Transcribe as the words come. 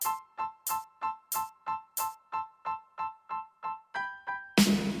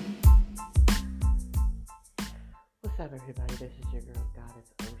up, everybody? This is your girl, Goddess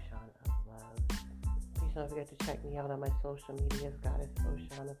Ocean of Love. Please don't forget to check me out on my social medias, Goddess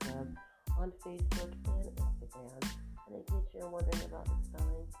Ocean of Love, on Facebook and Instagram. And in case you're wondering about the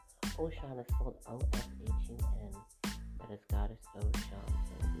spelling, Ocean is spelled O-S-H-U-N. That is Goddess Ocean.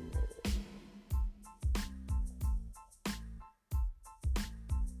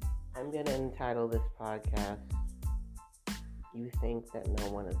 I'm going to entitle this podcast, You Think That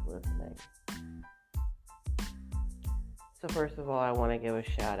No One Is Listening. So first of all, I want to give a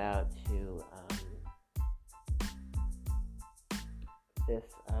shout out to this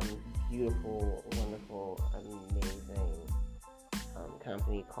beautiful, wonderful, amazing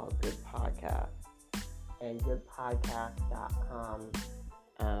company called Good Podcast. And goodpodcast.com,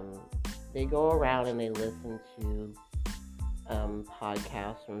 they go around and they listen to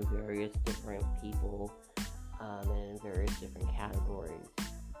podcasts from various different people and in various different categories.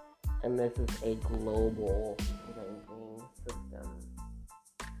 And this is a global ranking system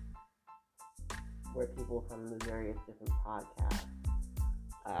where people from the various different podcasts,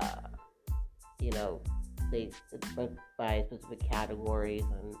 it's by specific categories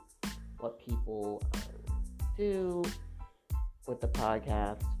and what people do with the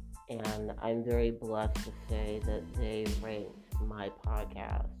podcast. And I'm very blessed to say that they ranked my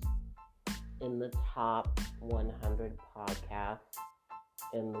podcast in the top 100 podcasts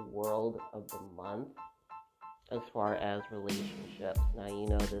in the world of the month as far as relationships. Now, you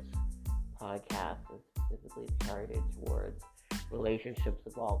know this podcast is specifically targeted towards relationships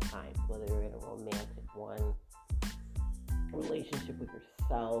of all kinds, whether you're in a romantic one, relationship with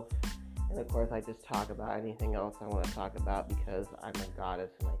yourself, and of course I just talk about anything else I want to talk about because I'm a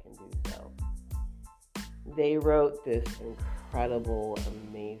goddess and I can do so. They wrote this incredible,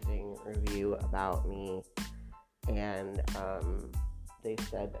 amazing review about me, and they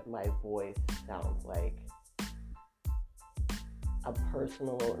said that my voice sounds like a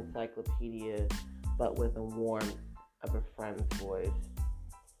personal encyclopedia, but with the warmth of a friend's voice.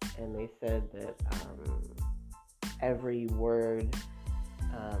 And they said that every word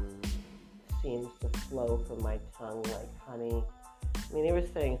seems to flow from my tongue like honey. I mean, they were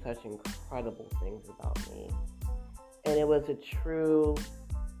saying such incredible things about me. And it was a true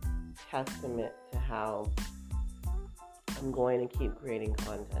testament to how I'm going to keep creating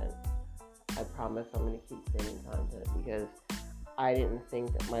content. I promise I'm going to keep creating content because I didn't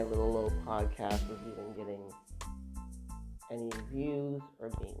think that my little old podcast was even getting any views or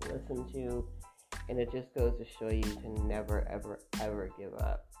being listened to. And it just goes to show you to never, ever, ever give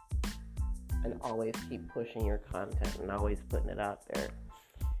up. And always keep pushing your content and always putting it out there.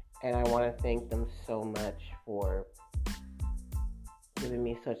 And I want to thank them so much for giving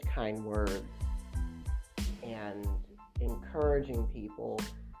me such kind words and encouraging people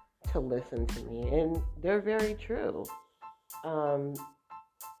to listen to me. And they're very true.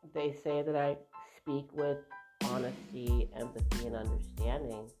 They say that I speak with honesty, empathy, and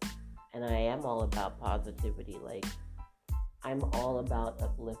understanding. And I am all about positivity. Like, I'm all about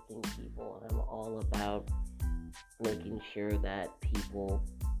uplifting people, and I'm all about making sure that people,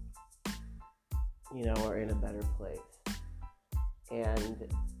 are in a better place. And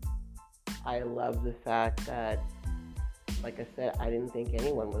I love the fact that, like I said, I didn't think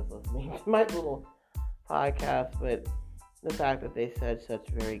anyone was listening to my little podcast, but the fact that they said such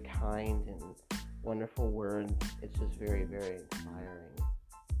very kind and wonderful words, it's just very, very inspiring.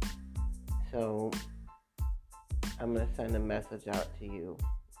 So I'm going to send a message out to you,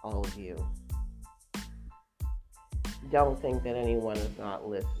 all of you. Don't think that anyone is not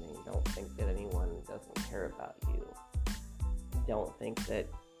listening. Don't think that anyone doesn't care about you. Don't think that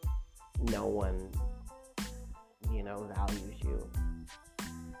no one, values you.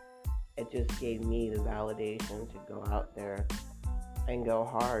 It just gave me the validation to go out there and go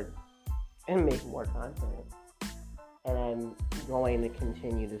hard and make more content. And I'm going to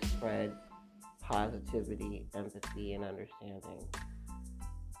continue to spread positivity, empathy, and understanding.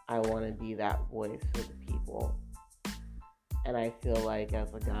 I want to be that voice for the people. And I feel like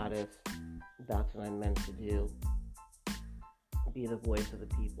as a goddess, that's what I'm meant to do. Be the voice of the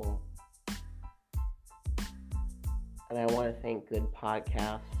people. And I want to thank Good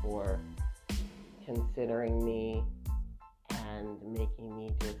Podcast for considering me and making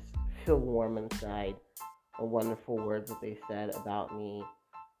me just feel warm inside the wonderful words that they said about me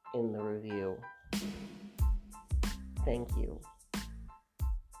in the review. Thank you.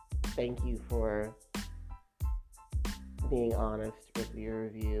 Thank you for being honest with your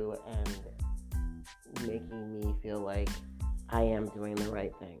review and making me feel like I am doing the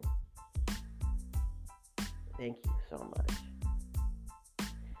right thing. Thank you so much.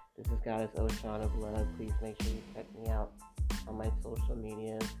 This is Goddess Ocean of Love. Please make sure you check me out on my social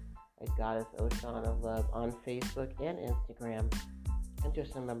medias at Goddess Ocean of Love on Facebook and Instagram. And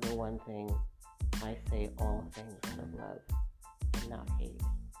just remember one thing, I say all things out of love and not hate.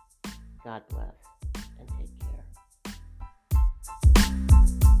 God bless.